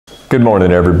Good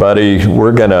morning, everybody.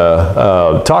 We're going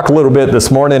to talk a little bit this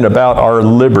morning about our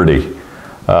liberty.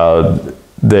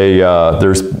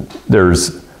 There's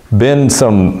been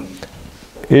some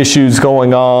issues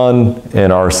going on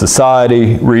in our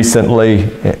society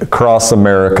recently across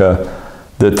America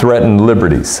that threaten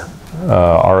liberties.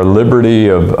 Our liberty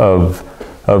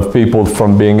of people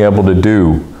from being able to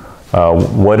do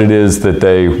what it is that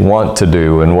they want to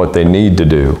do and what they need to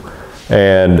do.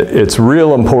 And it's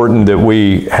real important that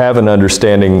we have an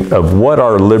understanding of what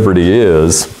our liberty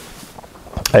is.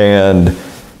 And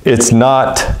it's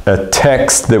not a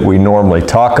text that we normally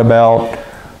talk about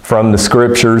from the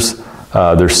scriptures.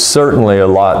 There's certainly a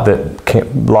lot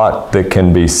that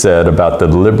can be said about the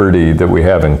liberty that we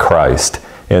have in Christ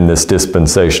in this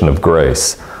dispensation of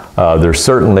grace. There's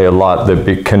certainly a lot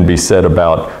that can be said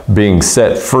about being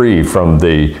set free from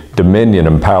the dominion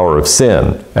and power of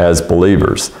sin as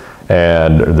believers.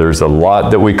 And there's a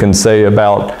lot that we can say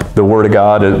about the Word of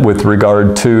God with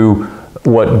regard to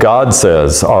what God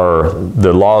says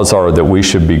the laws are that we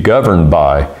should be governed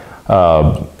by,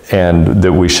 and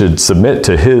that we should submit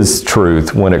to His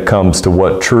truth when it comes to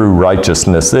what true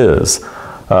righteousness is.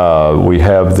 We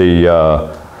have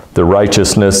the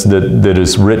righteousness that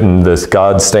is written, this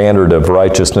God's standard of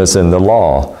righteousness in the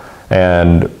law.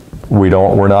 And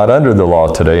we're not under the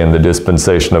law today in the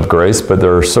dispensation of grace, but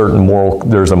there's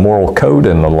a moral code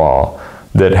in the law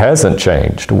that hasn't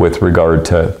changed with regard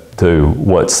to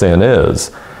what sin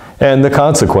is and the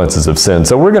consequences of sin.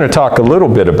 So we're going to talk a little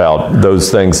bit about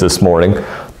those things this morning,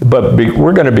 but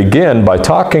we're going to begin by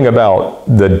talking about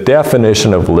the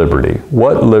definition of liberty,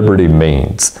 what liberty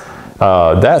means.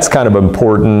 That's kind of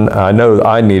important. I know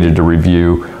I needed to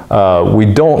review. We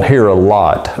don't hear a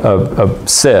lot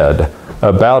said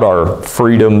about our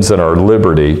freedoms and our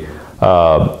liberty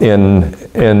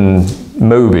in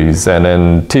movies and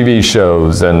in TV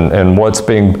shows and what's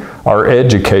being our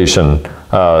educational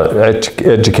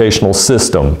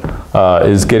system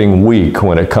is getting weak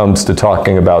when it comes to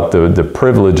talking about the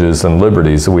privileges and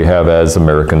liberties that we have as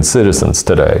American citizens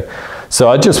today. So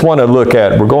I just want to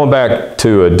we're going back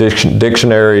to a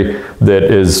dictionary that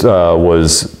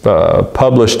was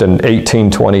published in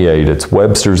 1828. It's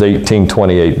Webster's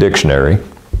 1828 dictionary.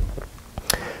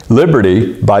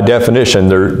 Liberty, by definition,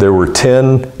 there were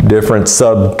 10 different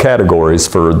subcategories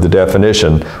for the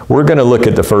definition. We're going to look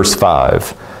at the first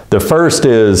 5. The first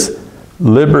is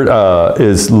liberty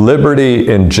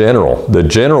in general, the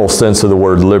general sense of the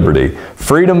word liberty.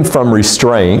 Freedom from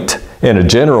restraint in a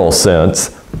general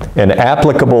sense, and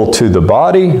applicable to the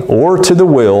body or to the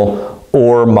will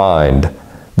or mind.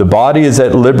 The body is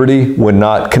at liberty when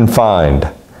not confined.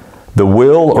 The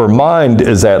will or mind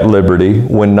is at liberty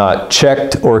when not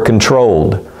checked or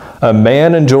controlled. A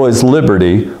man enjoys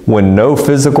liberty when no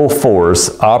physical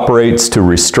force operates to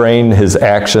restrain his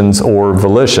actions or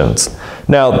volitions.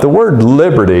 Now, the word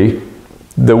liberty,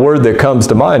 the word that comes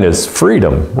to mind is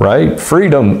freedom, right?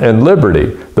 Freedom and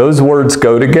liberty. Those words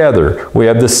go together. We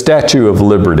have the Statue of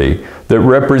Liberty that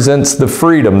represents the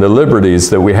freedom, the liberties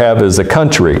that we have as a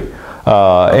country.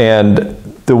 And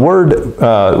the word,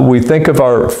 we think of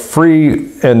our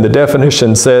free, and the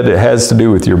definition said it has to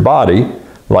do with your body,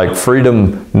 like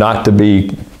freedom not to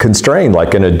be constrained,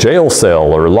 like in a jail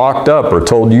cell or locked up or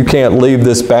told you can't leave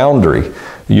this boundary.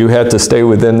 You have to stay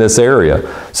within this area.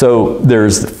 So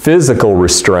there's physical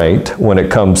restraint when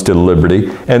it comes to liberty,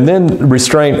 and then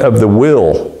restraint of the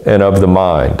will and of the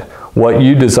mind. What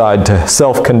you decide to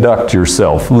self-conduct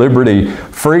yourself. Liberty,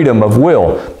 freedom of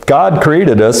will. God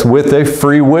created us with a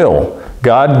free will.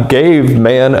 God gave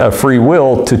man a free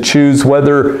will to choose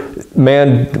whether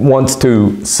man wants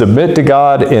to submit to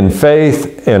God in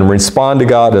faith and respond to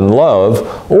God in love,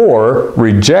 or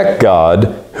reject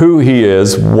God, who He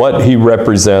is, what He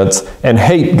represents, and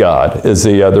hate God is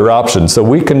the other option. So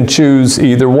we can choose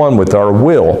either one with our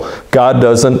will. God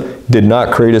did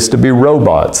not create us to be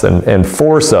robots and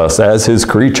force us as His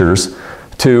creatures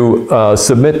to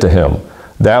submit to Him.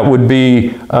 That would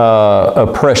be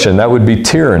oppression. That would be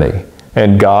tyranny.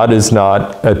 And God is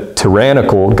not a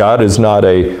tyrannical, God is not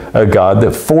a God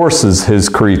that forces His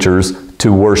creatures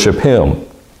to worship Him.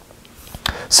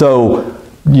 So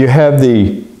you have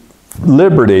the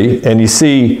liberty, and you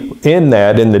see in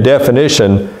the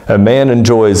definition, a man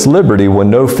enjoys liberty when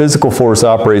no physical force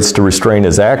operates to restrain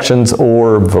his actions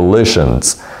or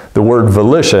volitions. The word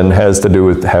volition has to do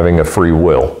with having a free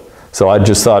will. So I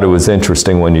just thought it was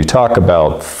interesting when you talk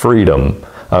about freedom,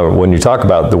 when you talk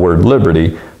about the word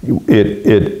liberty,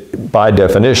 it by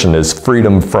definition is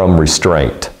freedom from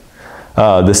restraint.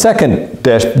 The second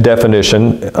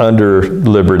definition under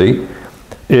liberty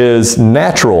is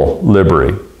natural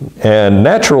liberty. And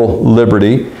natural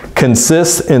liberty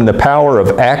consists in the power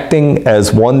of acting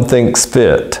as one thinks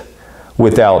fit,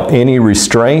 without any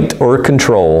restraint or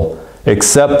control,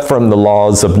 except from the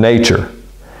laws of nature.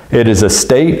 It is a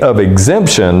state of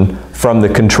exemption from the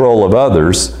control of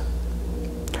others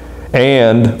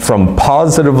and from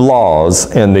positive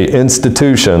laws and the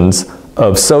institutions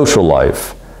of social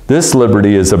life. This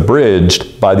liberty is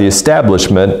abridged by the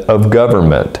establishment of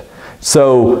government.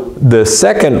 So the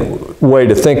second way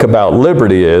to think about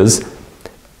liberty is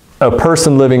a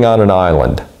person living on an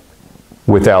island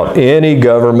without any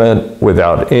government,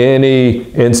 without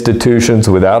any institutions,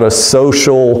 without a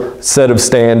social set of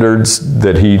standards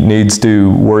that he needs to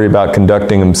worry about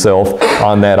conducting himself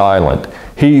on that island.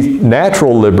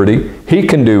 Natural liberty, he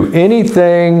can do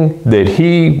anything that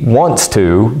he wants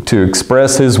to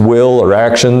express his will or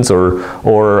actions or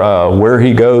where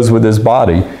he goes with his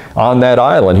body on that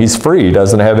island. He's free, he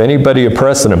doesn't have anybody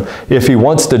oppressing him. If he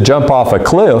wants to jump off a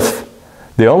cliff,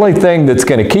 the only thing that's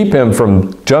going to keep him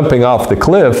from jumping off the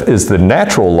cliff is the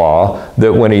natural law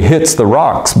that when he hits the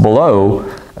rocks below,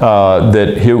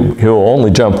 that he'll only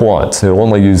jump once. He'll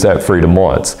only use that freedom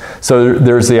once. So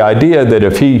there's the idea that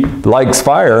if he likes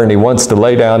fire and he wants to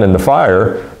lay down in the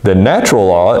fire, the natural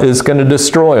law is going to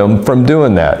destroy him from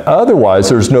doing that. Otherwise,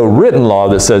 there's no written law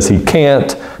that says he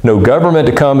can't, no government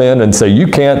to come in and say, you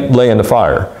can't lay in the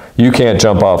fire. You can't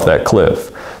jump off that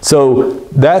cliff. So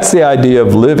that's the idea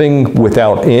of living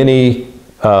without any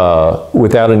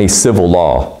civil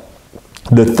law.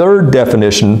 The third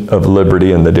definition of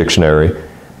liberty in the dictionary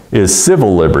is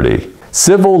civil liberty.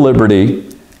 Civil liberty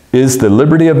is the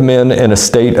liberty of men in a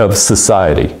state of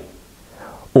society,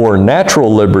 or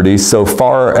natural liberty so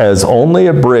far as only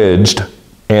abridged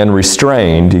and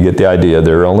restrained, you get the idea,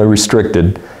 they're only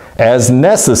restricted, as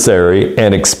necessary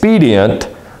and expedient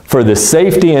for the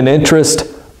safety and interest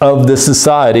of the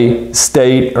society,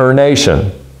 state, or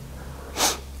nation.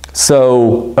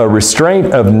 So a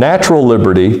restraint of natural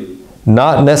liberty,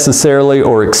 not necessarily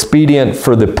or expedient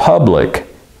for the public,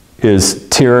 is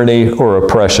tyranny or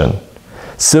oppression.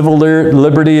 Civil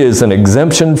liberty is an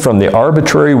exemption from the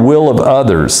arbitrary will of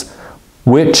others,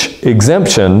 which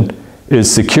exemption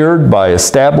is secured by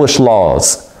established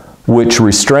laws, which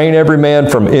restrain every man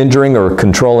from injuring or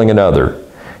controlling another.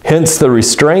 Hence, the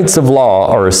restraints of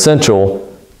law are essential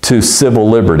to civil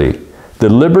liberty. The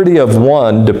liberty of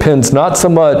one depends not so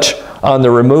much on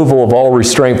the removal of all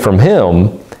restraint from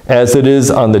him as it is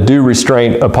on the due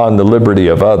restraint upon the liberty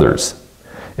of others.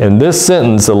 In this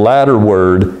sentence, the latter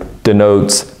word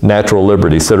denotes natural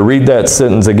liberty. So to read that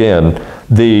sentence again,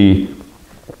 the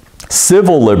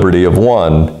civil liberty of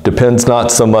one depends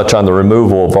not so much on the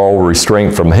removal of all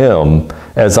restraint from him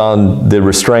as on the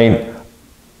restraint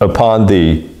upon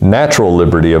the natural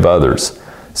liberty of others.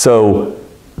 So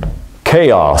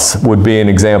chaos would be an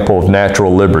example of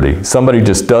natural liberty. Somebody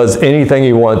just does anything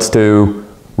he wants to,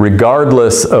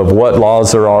 regardless of what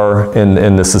laws there are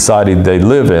in the society they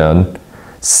live in.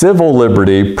 Civil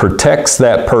liberty protects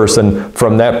that person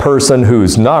from that person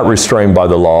who's not restrained by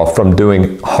the law from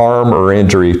doing harm or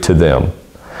injury to them.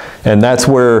 And that's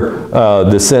where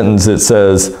the sentence that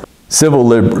says, civil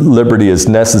liberty is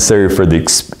necessary for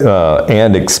the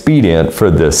and expedient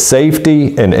for the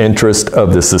safety and interest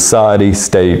of the society,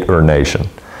 state, or nation.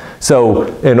 So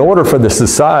in order for the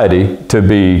society to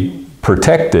be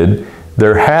protected,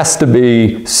 there has to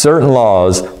be certain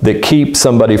laws that keep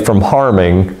somebody from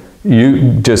harming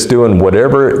you, just doing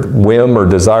whatever whim or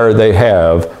desire they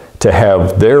have to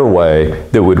have their way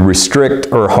that would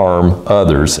restrict or harm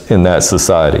others in that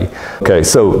society. Okay,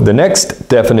 so the next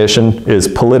definition is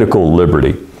political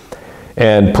liberty.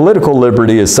 And political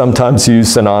liberty is sometimes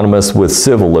used synonymous with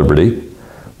civil liberty,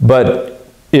 but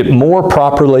it more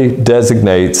properly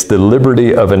designates the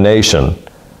liberty of a nation,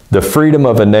 the freedom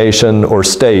of a nation or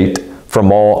state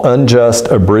from all unjust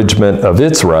abridgment of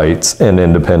its rights and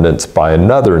independence by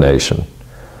another nation.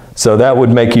 So that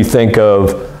would make you think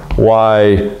of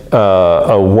why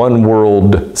a one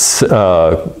world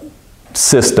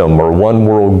system or one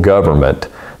world government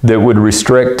that would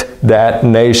restrict that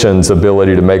nation's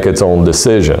ability to make its own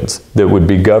decisions, that would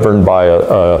be governed by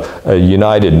a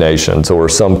United Nations or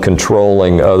some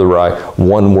controlling other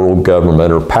one world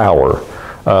government or power.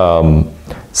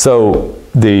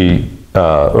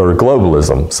 Or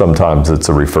globalism, sometimes it's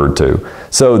referred to.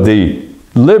 So the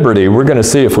liberty, we're going to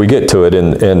see if we get to it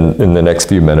in the next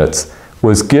few minutes,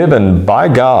 was given by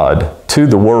God to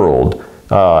the world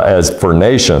as for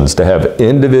nations to have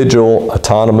individual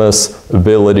autonomous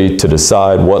ability to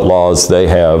decide what laws they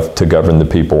have to govern the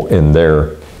people in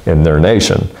their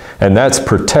nation. And that's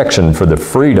protection for the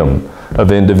freedom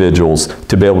of individuals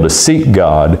to be able to seek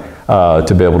God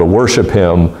to be able to worship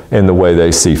him in the way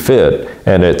they see fit.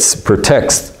 And it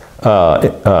protects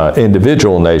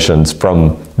individual nations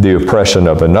from the oppression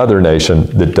of another nation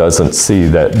that doesn't see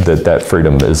that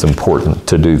freedom is important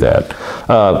to do that.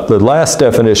 The last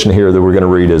definition here that we're going to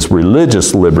read is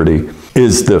religious liberty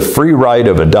is the free right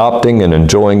of adopting and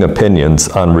enjoying opinions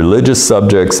on religious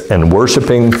subjects and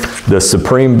worshiping the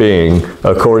Supreme Being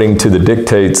according to the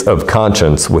dictates of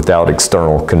conscience without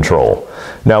external control.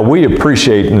 Now, we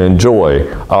appreciate and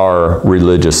enjoy our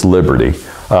religious liberty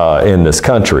in this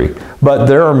country, but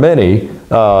there are many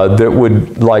that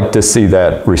would like to see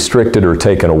that restricted or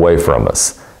taken away from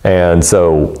us. And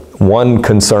so one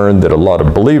concern that a lot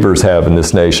of believers have in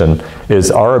this nation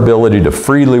is our ability to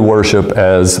freely worship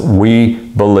as we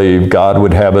believe God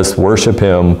would have us worship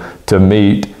him, to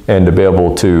meet and to be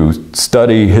able to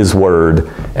study his word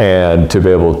and to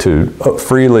be able to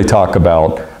freely talk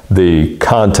about the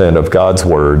content of God's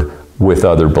word with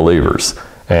other believers,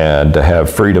 and to have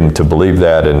freedom to believe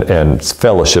that and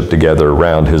fellowship together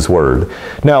around his word.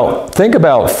 Now, think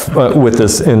about with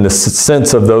this, in the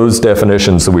sense of those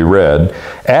definitions that we read,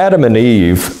 Adam and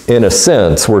Eve, in a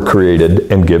sense, were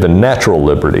created and given natural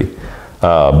liberty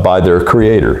by their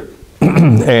Creator.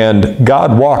 And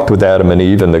God walked with Adam and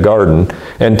Eve in the garden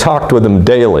and talked with them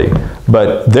daily.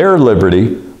 But their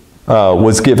liberty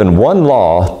was given one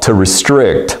law to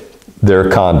restrict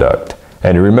their conduct.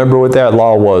 And you remember what that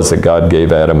law was that God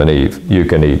gave Adam and Eve. You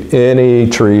can eat any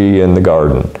tree in the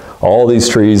garden. All these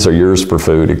trees are yours for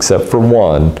food except for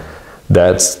one.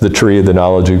 That's the tree of the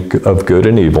knowledge of good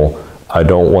and evil. I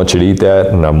don't want you to eat that,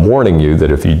 and I'm warning you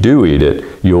that if you do eat it,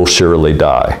 you'll surely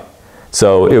die.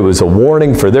 So it was a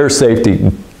warning for their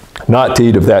safety not to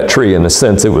eat of that tree. In a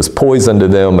sense, it was poison to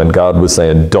them, and God was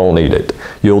saying, don't eat it.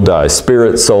 You'll die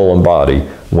spirit, soul, and body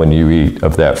when you eat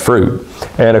of that fruit.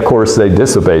 And of course, they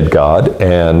disobeyed God,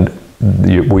 and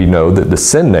we know that the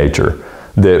sin nature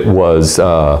that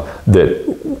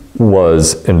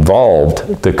was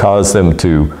involved to cause them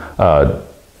to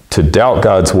doubt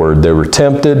God's word. They were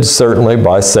tempted, certainly,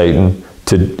 by Satan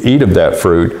to eat of that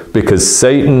fruit, because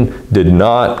Satan did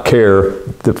not care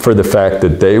for the fact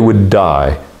that they would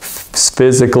die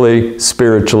physically,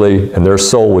 spiritually, and their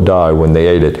soul would die when they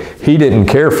ate it. He didn't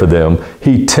care for them.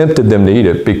 He tempted them to eat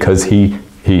it because he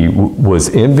was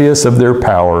envious of their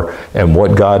power and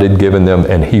what God had given them,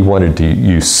 and he wanted to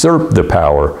usurp the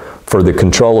power for the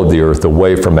control of the earth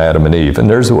away from Adam and Eve. And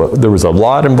there was a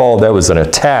lot involved. That was an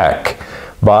attack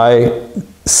by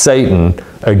Satan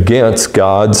against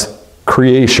God's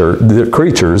creation,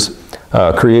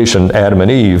 Adam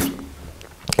and Eve,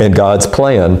 and God's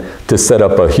plan to set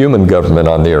up a human government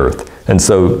on the earth. And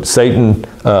so Satan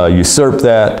usurped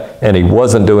that, and he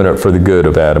wasn't doing it for the good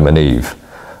of Adam and Eve.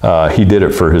 He did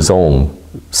it for his own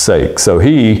sake. So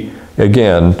he,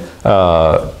 again,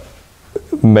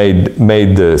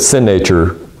 made the sin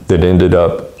nature that ended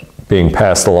up being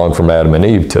passed along from Adam and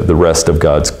Eve to the rest of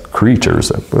God's creatures,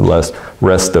 the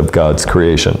rest of God's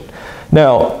creation.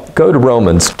 Now, go to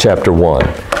Romans chapter 1.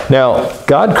 Now,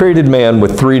 God created man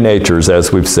with three natures,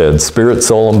 as we've said, spirit,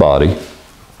 soul, and body.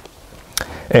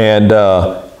 And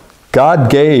God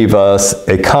gave us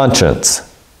a conscience.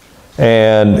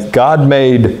 And God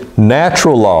made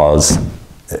natural laws.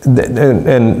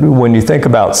 And when you think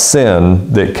about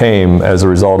sin that came as a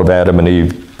result of Adam and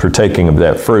Eve partaking of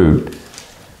that fruit,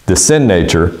 the sin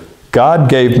nature, God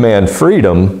gave man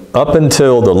freedom up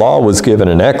until the law was given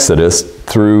in Exodus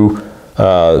through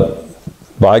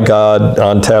by God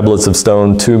on tablets of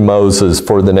stone to Moses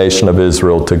for the nation of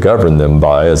Israel to govern them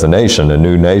by as a nation, a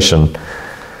new nation.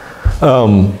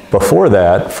 Before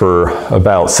that, for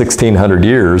about 1,600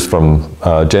 years, from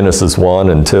Genesis 1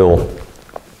 until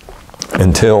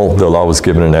the law was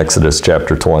given in Exodus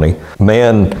chapter 20,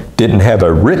 man didn't have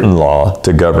a written law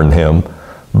to govern him,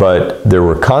 but there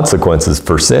were consequences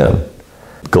for sin.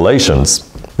 Galatians,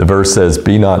 the verse says,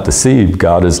 "Be not deceived,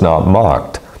 God is not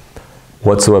mocked.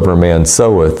 Whatsoever a man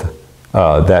soweth,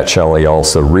 that shall he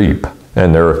also reap."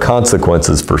 And there are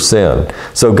consequences for sin.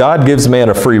 So God gives man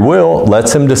a free will,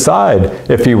 lets him decide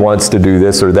if he wants to do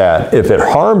this or that. If it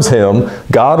harms him,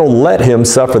 God will let him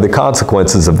suffer the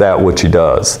consequences of that which he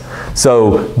does.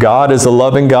 So God is a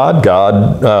loving God.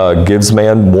 God gives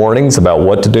man warnings about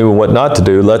what to do and what not to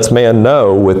do, lets man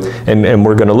know, and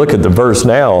we're going to look at the verse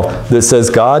now that says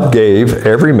God gave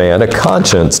every man a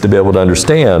conscience to be able to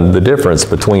understand the difference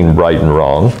between right and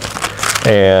wrong.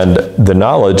 And the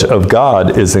knowledge of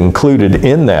God is included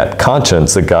in that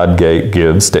conscience that God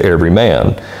gives to every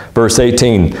man. Verse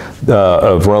 18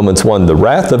 of Romans 1, the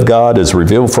wrath of God is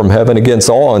revealed from heaven against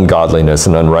all ungodliness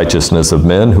and unrighteousness of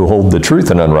men who hold the truth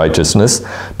in unrighteousness,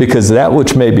 because that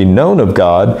which may be known of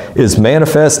God is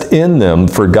manifest in them,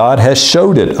 for God has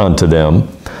showed it unto them.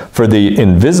 For the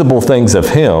invisible things of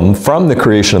him from the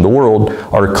creation of the world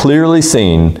are clearly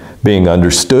seen, being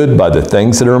understood by the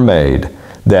things that are made,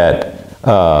 that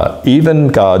even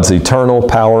God's eternal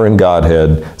power and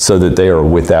Godhead, so that they are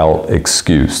without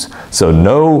excuse. So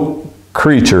no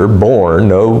creature born,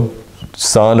 no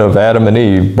son of Adam and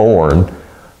Eve born,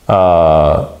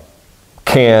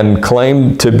 can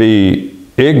claim to be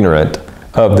ignorant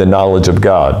of the knowledge of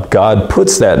God. God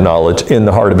puts that knowledge in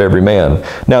the heart of every man.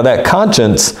 Now that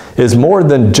conscience is more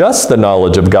than just the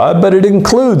knowledge of God, but it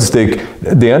includes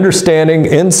the understanding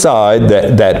inside,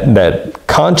 that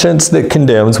conscience that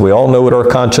condemns. We all know what our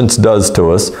conscience does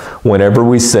to us whenever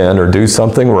we sin or do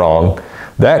something wrong.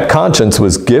 That conscience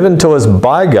was given to us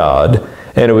by God,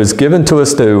 and it was given to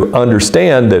us to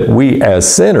understand that we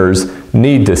as sinners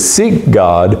need to seek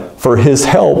God for his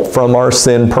help from our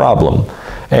sin problem.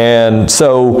 And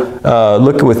so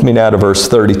look with me now to verse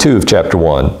 32 of chapter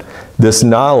 1. This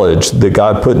knowledge that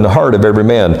God put in the heart of every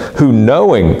man, who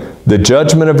knowing the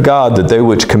judgment of God, that they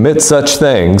which commit such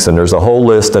things, and there's a whole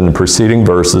list in the preceding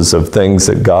verses of things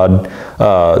that God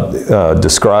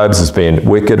describes as being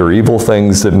wicked or evil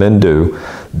things that men do,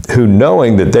 who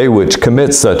knowing that they which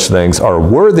commit such things are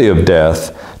worthy of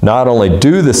death, not only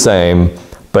do the same,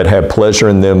 but have pleasure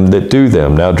in them that do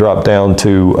them. Now drop down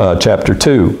to chapter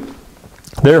 2.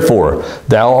 Therefore,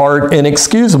 thou art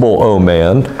inexcusable, O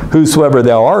man, whosoever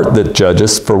thou art that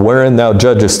judgest, for wherein thou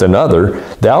judgest another,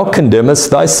 thou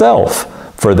condemnest thyself.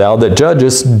 For thou that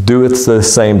judgest doest the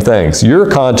same things.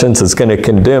 Your conscience is going to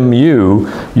condemn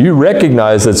you. You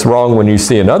recognize it's wrong when you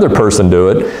see another person do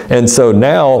it, and so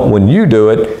now when you do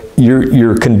it,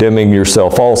 you're condemning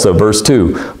yourself also. Verse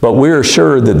 2, but we are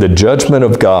sure that the judgment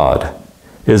of God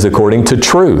is according to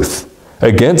truth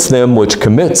against them which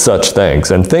commit such things.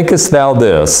 And thinkest thou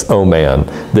this, O man,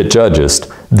 that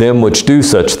judgest them which do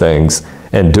such things,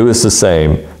 and doest the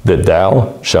same, that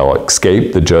thou shalt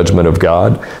escape the judgment of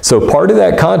God? So part of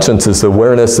that conscience is the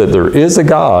awareness that there is a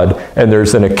God, and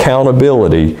there's an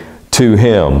accountability to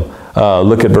him.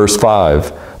 Look at verse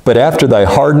 5. But after thy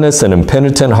hardness and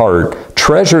impenitent heart,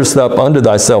 treasures up unto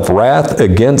thyself wrath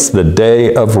against the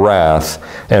day of wrath,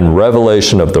 and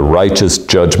revelation of the righteous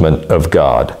judgment of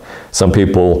God. Some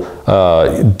people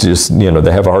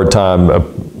they have a hard time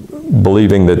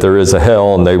believing that there is a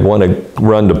hell, and they want to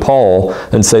run to Paul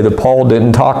and say that Paul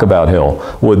didn't talk about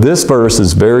hell. Well, this verse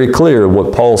is very clear.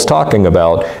 What Paul's talking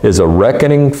about is a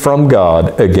reckoning from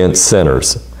God against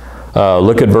sinners.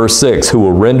 Look at verse 6, who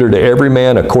will render to every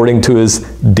man according to his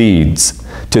deeds.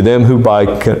 To them who by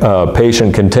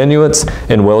patient continuance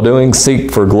in well-doing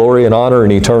seek for glory and honor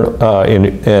and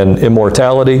and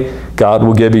immortality, God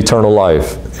will give eternal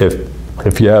life.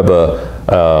 If you have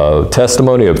a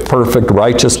testimony of perfect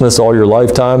righteousness all your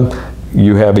lifetime,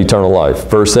 you have eternal life.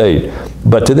 Verse 8,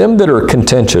 but to them that are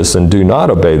contentious and do not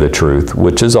obey the truth,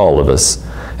 which is all of us,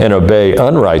 and obey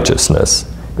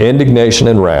unrighteousness, indignation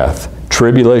and wrath,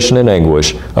 tribulation and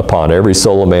anguish upon every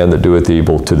soul of man that doeth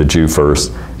evil, to the Jew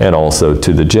first, and also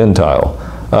to the Gentile.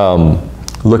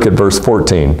 Look at verse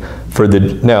 14.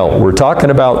 Now, we're talking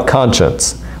about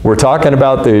conscience. We're talking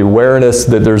about the awareness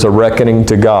that there's a reckoning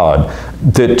to God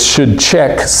that should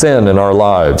check sin in our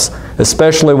lives,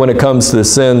 especially when it comes to the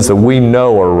sins that we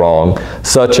know are wrong,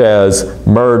 such as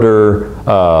murder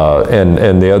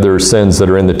and the other sins that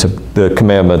are in the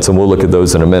commandments, and we'll look at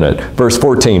those in a minute. Verse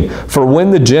 14, for when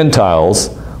the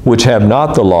Gentiles, which have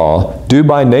not the law, do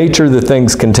by nature the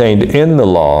things contained in the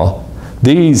law,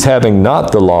 these having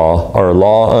not the law are a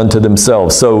law unto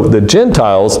themselves. So the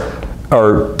Gentiles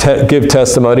give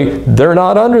testimony. They're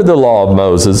not under the law of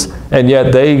Moses, and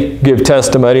yet they give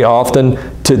testimony often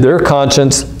to their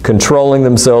conscience, controlling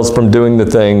themselves from doing the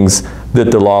things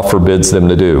that the law forbids them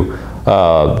to do.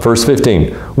 Verse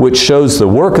 15, which shows the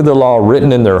work of the law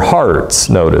written in their hearts,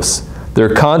 notice,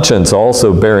 their conscience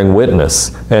also bearing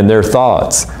witness, and their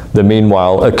thoughts, the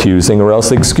meanwhile accusing or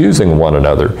else excusing one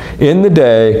another, in the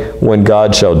day when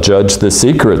God shall judge the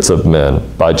secrets of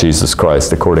men by Jesus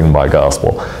Christ according to my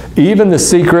gospel. Even the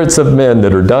secrets of men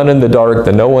that are done in the dark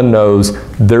that no one knows,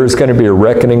 there's going to be a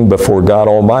reckoning before God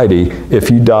Almighty if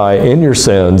you die in your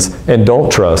sins and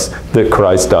don't trust that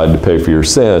Christ died to pay for your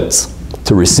sins,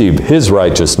 to receive his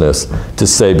righteousness to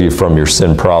save you from your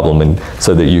sin problem and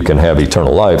so that you can have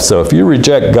eternal life. So if you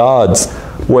reject God's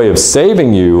way of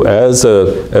saving you as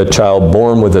a child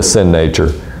born with a sin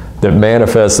nature, that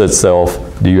manifests itself.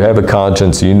 Do you have a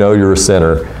conscience? You know you're a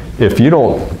sinner. If you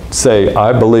don't say,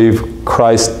 I believe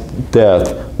Christ's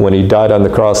death when he died on the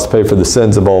cross to pay for the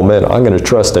sins of all men, I'm going to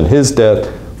trust in his death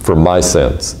for my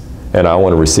sins, and I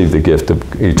want to receive the gift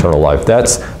of eternal life.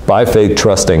 That's by faith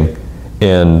trusting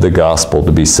in the gospel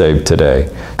to be saved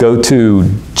today. Go to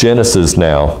Genesis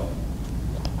now,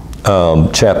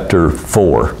 chapter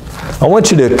 4. I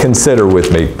want you to consider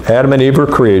with me, Adam and Eve were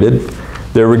created.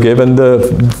 They were given the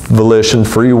volition,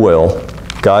 free will.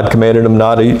 God commanded them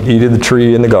not to eat of the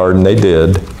tree in the garden. They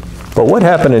did. But what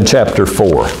happened in chapter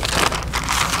 4?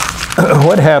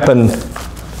 What happened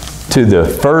to the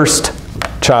first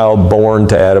child born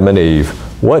to Adam and Eve?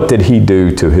 What did he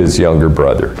do to his younger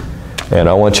brother? And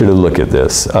I want you to look at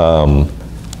this.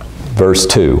 Verse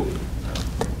 2.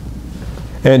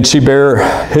 And she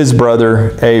bare his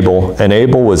brother Abel, and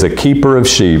Abel was a keeper of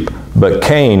sheep, but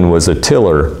Cain was a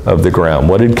tiller of the ground.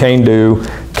 What did Cain do?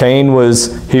 Cain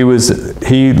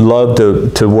he loved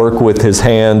to work with his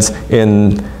hands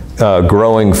in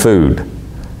growing food.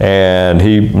 And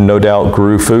he no doubt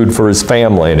grew food for his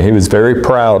family, and he was very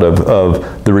proud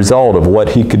of the result of what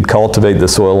he could cultivate the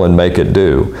soil and make it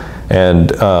do.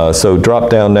 And so drop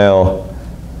down now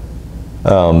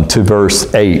to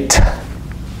verse 8.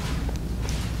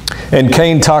 And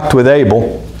Cain talked with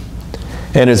Abel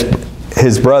and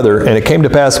his brother, and it came to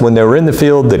pass when they were in the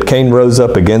field that Cain rose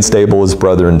up against Abel his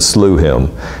brother and slew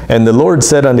him. And the Lord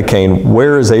said unto Cain,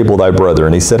 Where is Abel thy brother?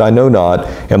 And he said, I know not,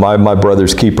 am I my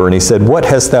brother's keeper? And he said, What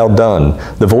hast thou done?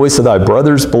 The voice of thy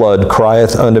brother's blood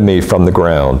crieth unto me from the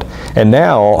ground. And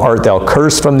now art thou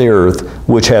cursed from the earth,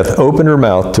 which hath opened her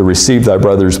mouth to receive thy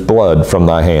brother's blood from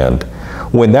thy hand.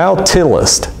 When thou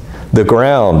tillest the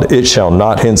ground, it shall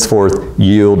not henceforth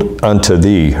yield unto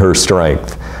thee her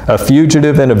strength. A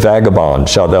fugitive and a vagabond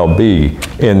shalt thou be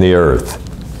in the earth.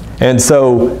 And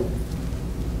so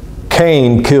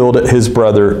Cain killed his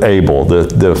brother Abel,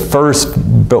 the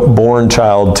first-born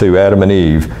child to Adam and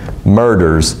Eve,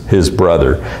 murders his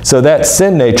brother. So that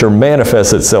sin nature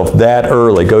manifests itself that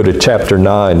early. Go to chapter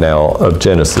 9 now of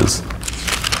Genesis.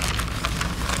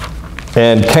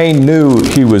 And Cain knew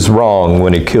he was wrong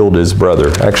when he killed his brother.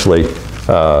 Actually,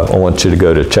 I want you to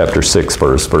go to chapter 6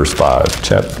 verse 5.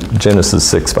 Genesis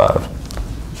 6:5.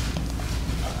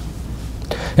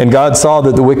 And God saw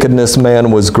that the wickedness of man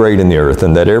was great in the earth,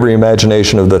 and that every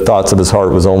imagination of the thoughts of his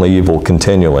heart was only evil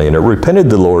continually. And it repented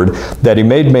the Lord that he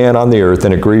made man on the earth,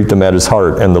 and it grieved him at his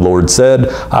heart. And the Lord said,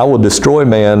 I will destroy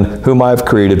man whom I have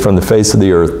created from the face of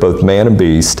the earth, both man and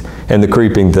beast, and the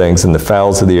creeping things, and the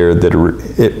fowls of the air,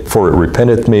 for it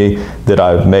repenteth me that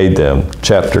I have made them.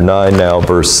 Chapter 9 now,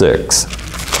 verse 6.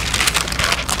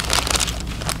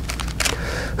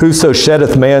 Whoso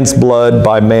sheddeth man's blood,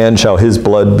 by man shall his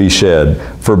blood be shed.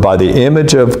 For by the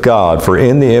image of God, for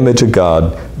in the image of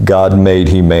God, God made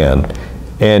he man.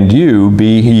 And you,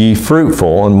 be ye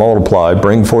fruitful and multiply,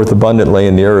 bring forth abundantly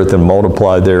in the earth and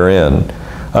multiply therein.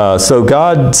 So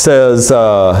God says,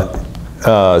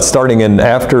 starting in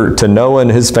after to Noah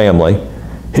and his family,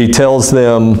 he tells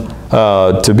them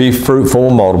to be fruitful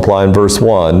and multiply in verse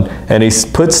 1. And he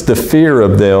puts the fear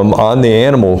of them on the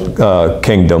animal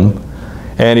kingdom.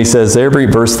 And he says,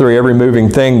 verse 3, every moving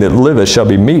thing that liveth shall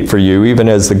be meat for you, even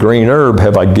as the green herb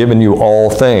have I given you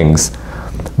all things.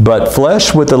 But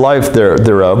flesh with the life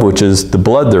thereof, which is the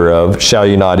blood thereof, shall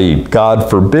you not eat. God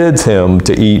forbids him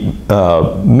to eat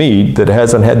meat that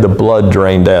hasn't had the blood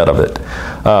drained out of it,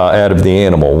 out of the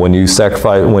animal. When you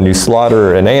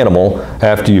slaughter an animal,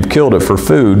 after you've killed it for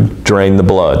food, drain the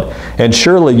blood. And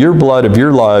surely your blood of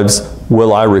your lives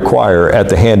will I require, at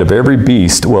the hand of every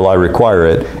beast will I require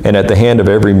it, and at the hand of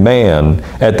every man,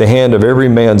 at the hand of every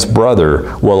man's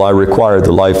brother will I require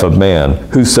the life of man.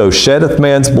 Whoso sheddeth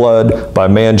man's blood, by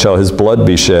man shall his blood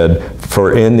be shed,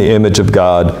 for in the image of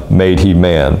God made he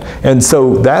man. And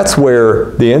so that's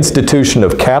where the institution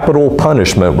of capital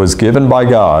punishment was given by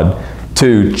God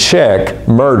to check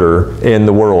murder in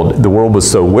the world. The world was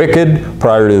so wicked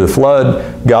prior to the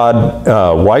flood. God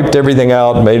wiped everything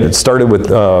out, made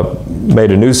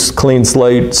a new clean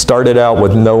slate, started out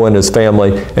with Noah and his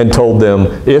family, and told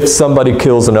them, if somebody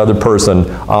kills another person,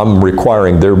 I'm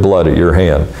requiring their blood at your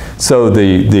hand. So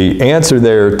the answer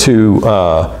there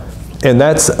to and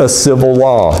that's a civil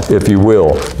law, if you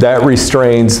will. That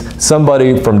restrains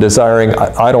somebody from desiring,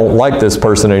 I don't like this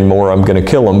person anymore, I'm going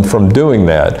to kill him, from doing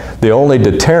that. The only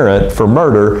deterrent for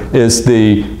murder is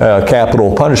the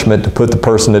capital punishment to put the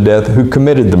person to death who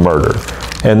committed the murder.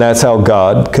 And that's how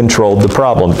God controlled the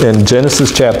problem. In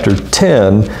Genesis chapter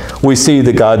 10, we see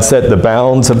that God set the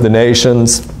bounds of the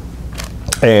nations,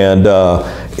 and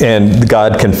And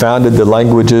God confounded the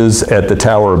languages at the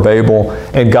Tower of Babel,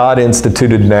 and God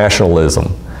instituted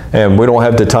nationalism. And we don't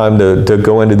have the time to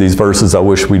go into these verses. I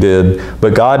wish we did.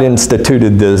 But God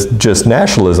instituted this just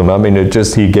nationalism. I mean,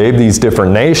 He gave these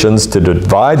different nations to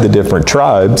divide the different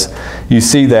tribes. You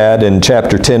see that in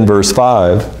chapter 10, verse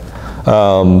 5.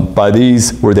 By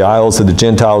these were the isles of the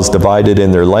Gentiles divided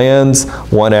in their lands,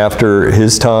 one after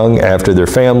his tongue, after their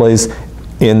families,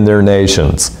 in their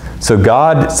nations. So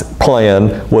God's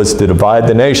plan was to divide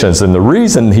the nations. And the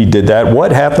reason He did that,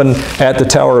 what happened at the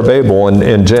Tower of Babel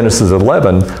in Genesis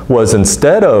 11, was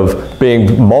instead of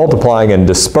multiplying and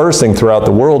dispersing throughout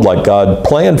the world like God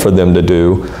planned for them to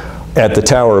do, at the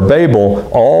Tower of Babel,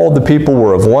 all the people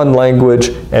were of one language,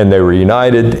 and they were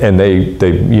united, and they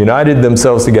united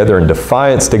themselves together in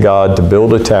defiance to God to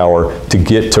build a tower to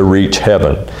get to reach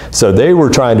heaven. So they were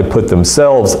trying to put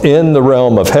themselves in the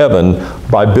realm of heaven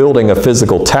by building a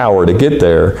physical tower to get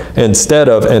there, instead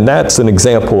of, and that's an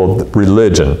example of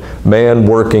religion, man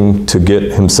working to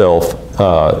get himself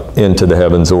into the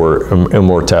heavens or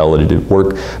immortality,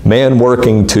 man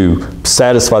working to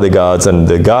satisfy the gods, and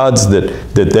the gods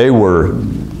that they were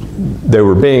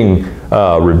being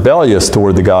rebellious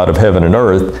toward the God of heaven and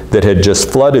earth, that had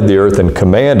just flooded the earth and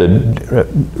commanded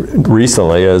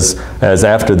recently, as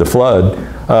after the flood,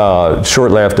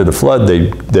 shortly after the flood,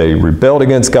 they rebelled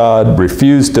against God,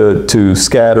 refused to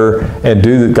scatter and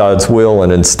do God's will,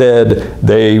 and instead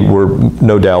they were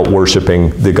no doubt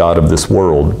worshiping the god of this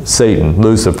world, Satan,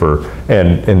 Lucifer,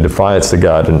 and in defiance to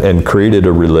God, and created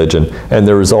a religion. And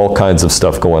there was all kinds of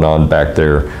stuff going on back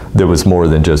there that was more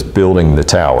than just building the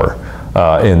tower.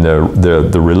 In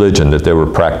the religion that they were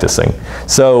practicing.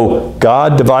 So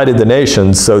God divided the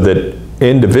nations so that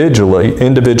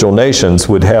individual nations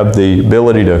would have the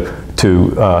ability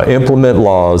to implement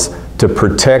laws to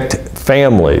protect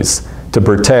families, to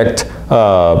protect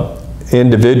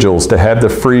individuals, to have the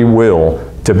free will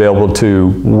to be able to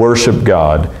worship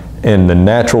God in the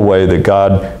natural way that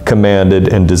God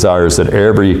commanded and desires that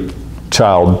every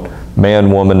child,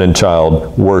 man, woman, and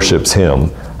child worships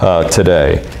Him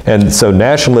today. And so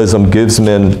nationalism gives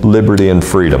men liberty and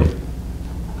freedom.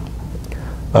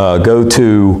 Go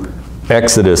to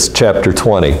Exodus chapter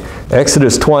 20.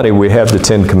 Exodus 20, we have the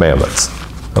 10 Commandments,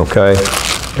 okay?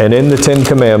 And in the 10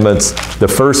 Commandments, the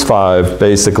first 5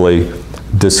 basically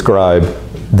describe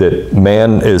that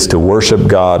man is to worship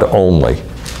God only.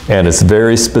 And it's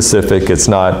very specific. It's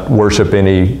not worship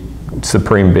any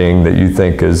supreme being that you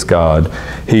think is God.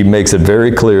 He makes it very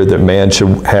clear that man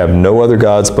should have no other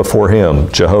gods before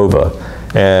Him, Jehovah.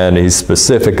 And He's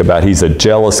specific about He's a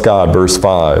jealous God, verse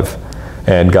 5.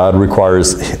 And God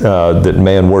requires that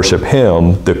man worship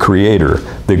Him, the Creator,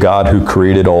 the God who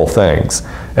created all things.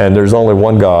 And there's only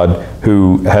one God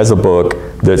who has a book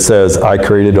that says, I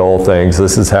created all things,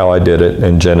 this is how I did it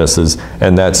in Genesis,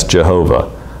 and that's Jehovah.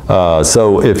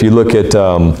 So if you look at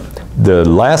the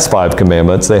last 5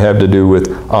 commandments, they have to do with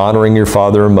honoring your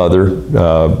father and mother,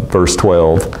 verse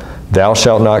 12. Thou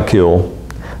shalt not kill.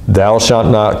 Thou shalt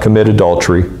not commit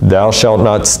adultery. Thou shalt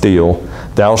not steal.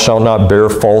 Thou shalt not bear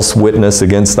false witness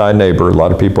against thy neighbor. A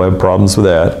lot of people have problems with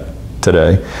that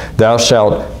today. Thou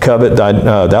shalt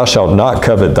not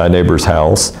covet thy neighbor's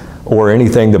house or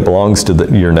anything that belongs to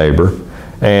your neighbor.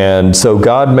 And so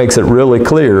God makes it really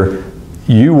clear.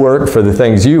 You work for the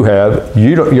things you have.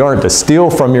 You aren't to steal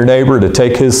from your neighbor to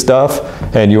take his stuff,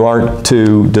 and you aren't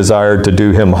to desire to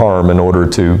do him harm in order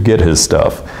to get his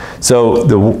stuff. So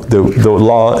the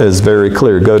law is very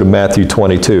clear. Go to Matthew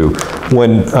 22.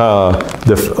 When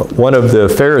one of the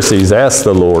Pharisees asked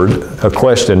the Lord a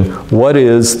question, what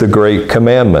is the great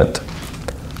commandment?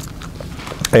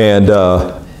 And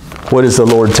what does the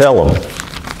Lord tell him?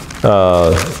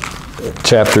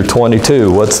 Chapter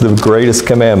 22, what's the greatest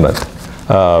commandment?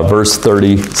 Verse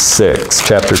 36,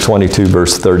 chapter 22,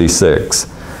 verse 36.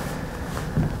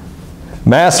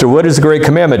 Master, what is the great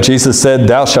commandment? Jesus said,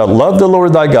 Thou shalt love the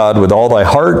Lord thy God with all thy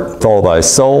heart, with all thy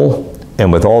soul,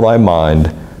 and with all thy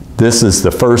mind. This is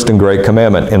the first and great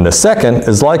commandment. And the second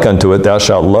is like unto it, Thou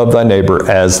shalt love thy neighbor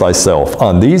as thyself.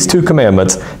 On these 2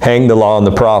 commandments hang the law and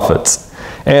the prophets.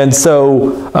 And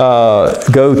so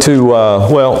go to,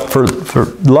 well, for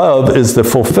love is the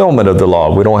fulfillment of the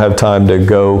law. We don't have time to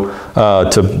go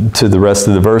to the rest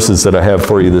of the verses that I have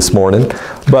for you this morning.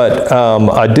 But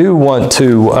I do want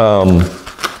to,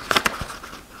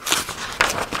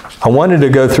 I wanted to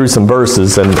go through some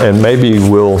verses, and maybe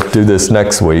we'll do this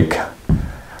next week,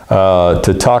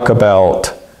 to talk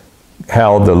about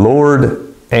how the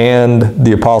Lord and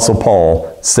the Apostle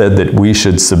Paul said that we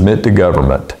should submit to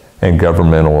government and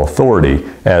governmental authority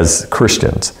as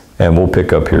Christians. And we'll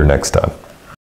pick up here next time.